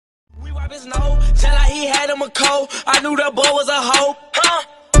his nose, tell like he had him a cold. I knew that boy was a hoe, huh?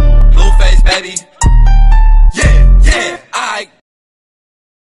 Blueface, baby. Yeah, yeah, I.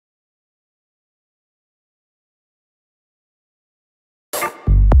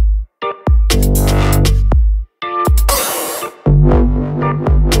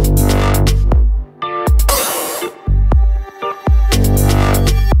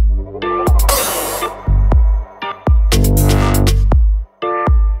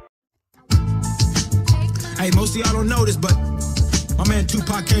 Hey, most of y'all don't know this, but my man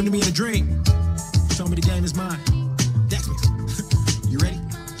Tupac came to me in a dream. Told me the game is mine. That's me. You ready?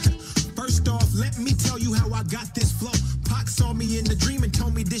 First off, let me tell you how I got this flow. Pac saw me in the dream and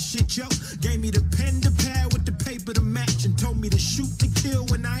told me this shit, yo. Gave me the pen to pad with the paper to match and told me to shoot to kill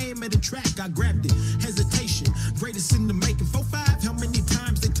when I aim at a track. I grabbed it. Hesitation. Greatest in the making. 4-5. How many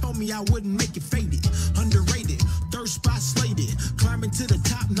times they told me I wouldn't make it? Faded. Underrated. Third spot slated. Climbing to the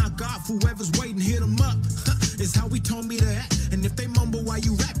top. Knock off whoever's waiting. Hit them up. It's how he told me to act. And if they mumble while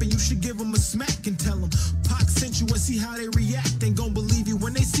you rapping, you should give them a smack and tell them Pac sent you and see how they react. Ain't gon' believe you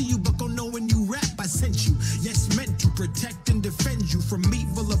when they see you, but gon' know when you rap. I sent you, yes, meant to protect and defend you from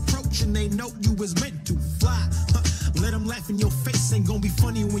evil approach, and they know you was meant to fly. Let them laugh in your face. Ain't gon' be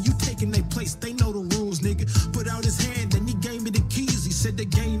funny when you taking their place. They know the rules, nigga. Put out his hand and he gave me the keys. He said the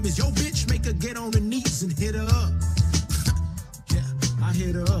game is your bitch. Make her get on her knees and hit her up. Yeah, I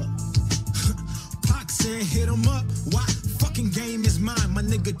hit her up. Said hit him up, why? Fucking game is mine. My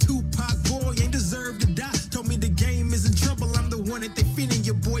nigga Tupac, boy, ain't deserve to die. Told me the game is in trouble, I'm the one that they feeding.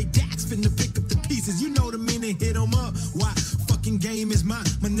 Your boy Dax finna pick up the pieces. You know the meaning, hit him up, why? Fucking game is mine.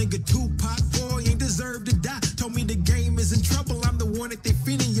 My nigga Tupac, boy, ain't deserve to die. Told me the game is in trouble, I'm the one that they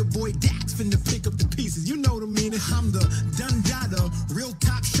feeding. Your boy Dax finna pick up the pieces. You know the meaning, I'm the dundada, real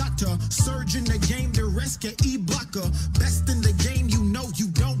top shotter. Surge in the game, the rescue E-blocker. Best in the game, you know you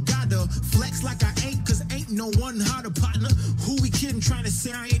don't gotta flex like I ain't, cause ain't no one harder partner. Who we kidding, trying to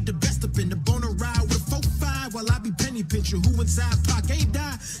say I ain't the best up in the bone ride with a 4-5 while I be penny pincher. Who inside Pac ain't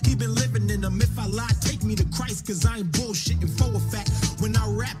die? He been living in them. If I lie, take me to Christ, cause I ain't bullshitting for a fact. When I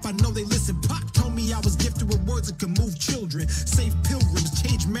rap, I know they listen. Pac told me I was gifted with words that can move children, save pilgrims,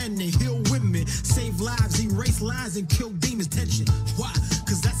 change men and heal women, save lives, erase lies and kill demons. Tension, why?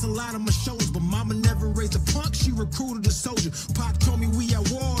 Cause that's a lot of my shows, but mama never raised a punk, she recruited a soldier. Pac told me we at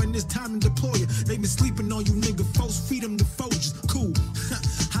war and it's time to deploy it. They been sleeping on you nigga folks, feed them the Folgers. Cool.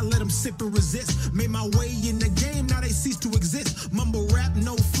 I let them sip and resist. Made my way in the game, now they cease to exist. Mumble rap,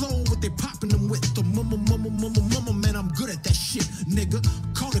 no flow, what they popping them with. The mumble, man, I'm good at that shit, nigga.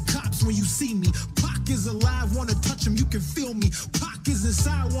 Call the cops when you see me. Pac is alive, wanna touch him, you can feel me. Pac is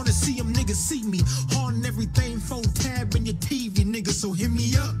inside, wanna see him, nigga, see me. On everything, phone tab in your TV, nigga, so hit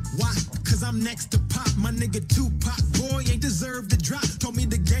me up. Why? Cause I'm next to Pac, my nigga Tupac, boy, ain't deserve to drop. Told me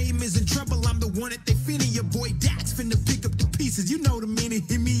the game is in trouble, I'm the one that they feeding. Your boy Dax finna pick up the pieces. You know the meaning,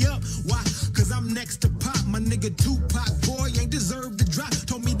 hit me up. Why? Cause I'm next to Pac, my nigga Tupac, boy, ain't deserve to drop.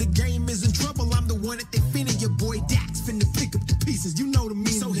 Told me the game is in trouble, I'm the one that they feeding. Your boy Dax finna pick up the pieces. You know the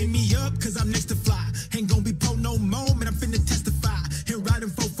meaning. So hit me up, cause I'm next to fly. Ain't gon' be po no more, man, I'm finna testify. And riding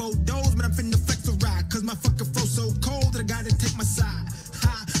 4-4 man, I'm finna flex a ride. Cause my fucking fro so cold that I gotta take my side.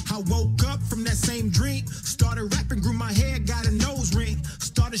 I woke up from that same dream, started rapping, grew my hair, got a nose ring,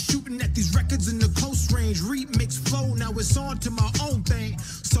 started shooting at these records in the close range, remix flow, now it's on to my own thing.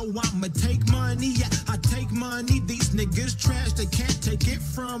 So I'ma take money, yeah, I take money. These niggas trash, they can't take it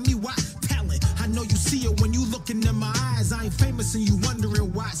from me. Why? Talent, I know you see it when you looking in my eyes. I ain't famous and you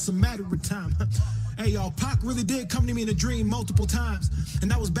wondering why, it's a matter of time. Hey y'all, Pac really did come to me in a dream multiple times, and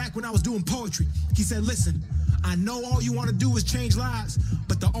that was back when I was doing poetry. He said, listen, I know all you want to do is change lives,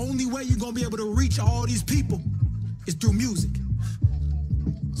 but the only way you're going to be able to reach all these people is through music.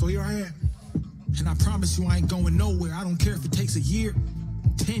 So here I am, and I promise you I ain't going nowhere. I don't care if it takes a year,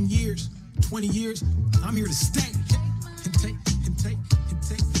 10 years, 20 years. I'm here to stay and take and take and take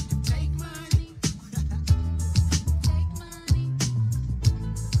and take money.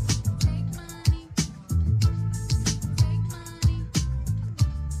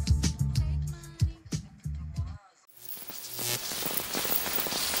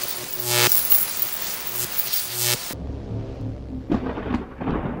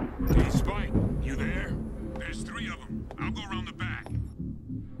 Hey, Spike, you there? There's 3 of them. I'll go around the back.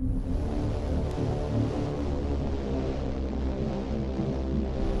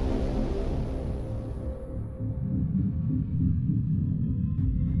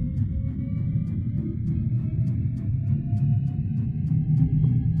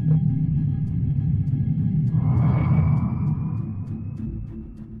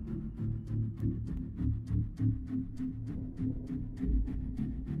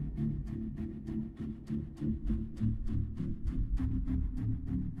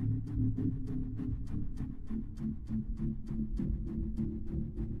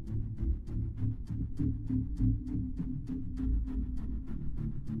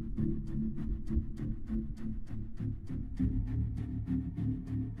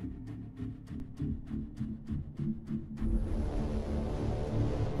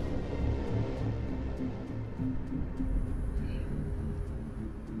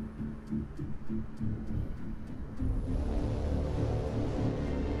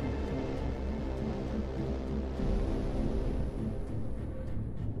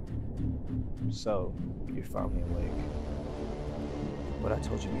 So, you found me awake. But I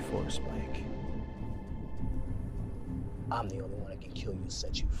told you before, Spike. I'm the only one that can kill you and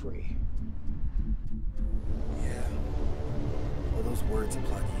set you free. Yeah. Well, those words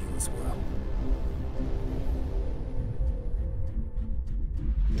apply to you as well.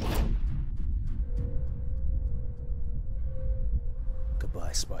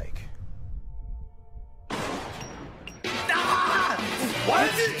 Goodbye, Spike. Ah! Why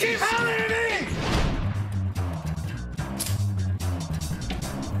does it keep happening to me?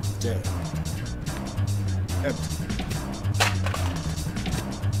 Dead. Empty.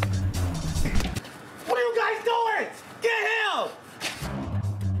 What are you guys doing? Get him!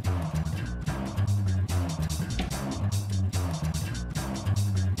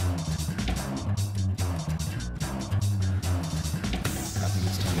 I think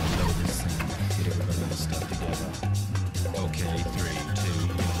it's time to load this thing. Get everybody else stuff together. Okay, 3, 2,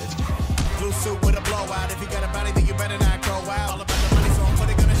 let's go. Blue suit with a blowout. If you got a body, then you better not go out. All about the money, so I'm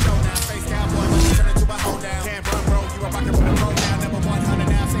putting on a show now. Face cowboy, let's turn it to a hold down. Can't run, bro. You a rocker with a pro now. Number 100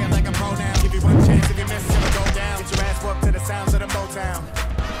 now. Say it like a pro now. Give you one chance. If you miss, it's gonna go down. Get your ass whooped to the sounds of the Motown.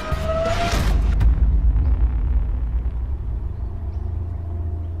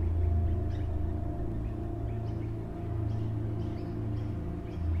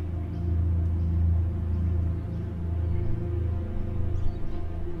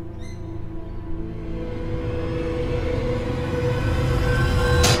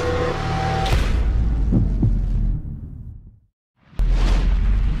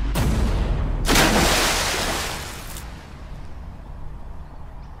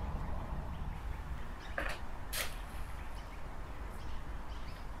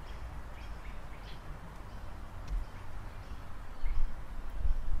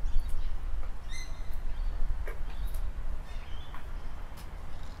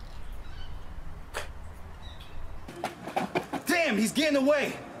 Damn, he's getting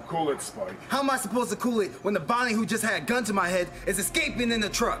away. Cool it, Spike. How am I supposed to cool it when the Bonnie who just had a gun to my head is escaping in the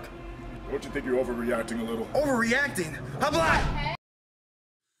truck? Don't you think you're overreacting a little? Overreacting? How about?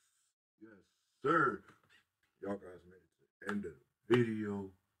 Yes, sir. Y'all guys made it to the end of the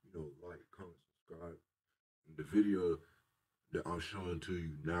video. You know, like, comment, subscribe. And the video that I'm showing to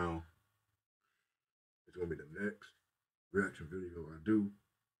you now is gonna be the next reaction video I do.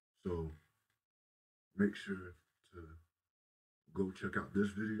 So make sure to go check out this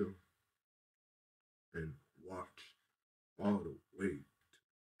video and watch all the way to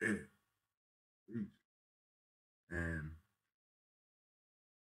the end, please. And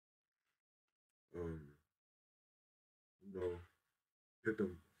you know, hit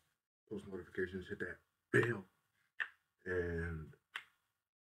them post notifications, hit that bell, and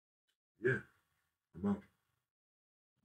yeah, I'm out.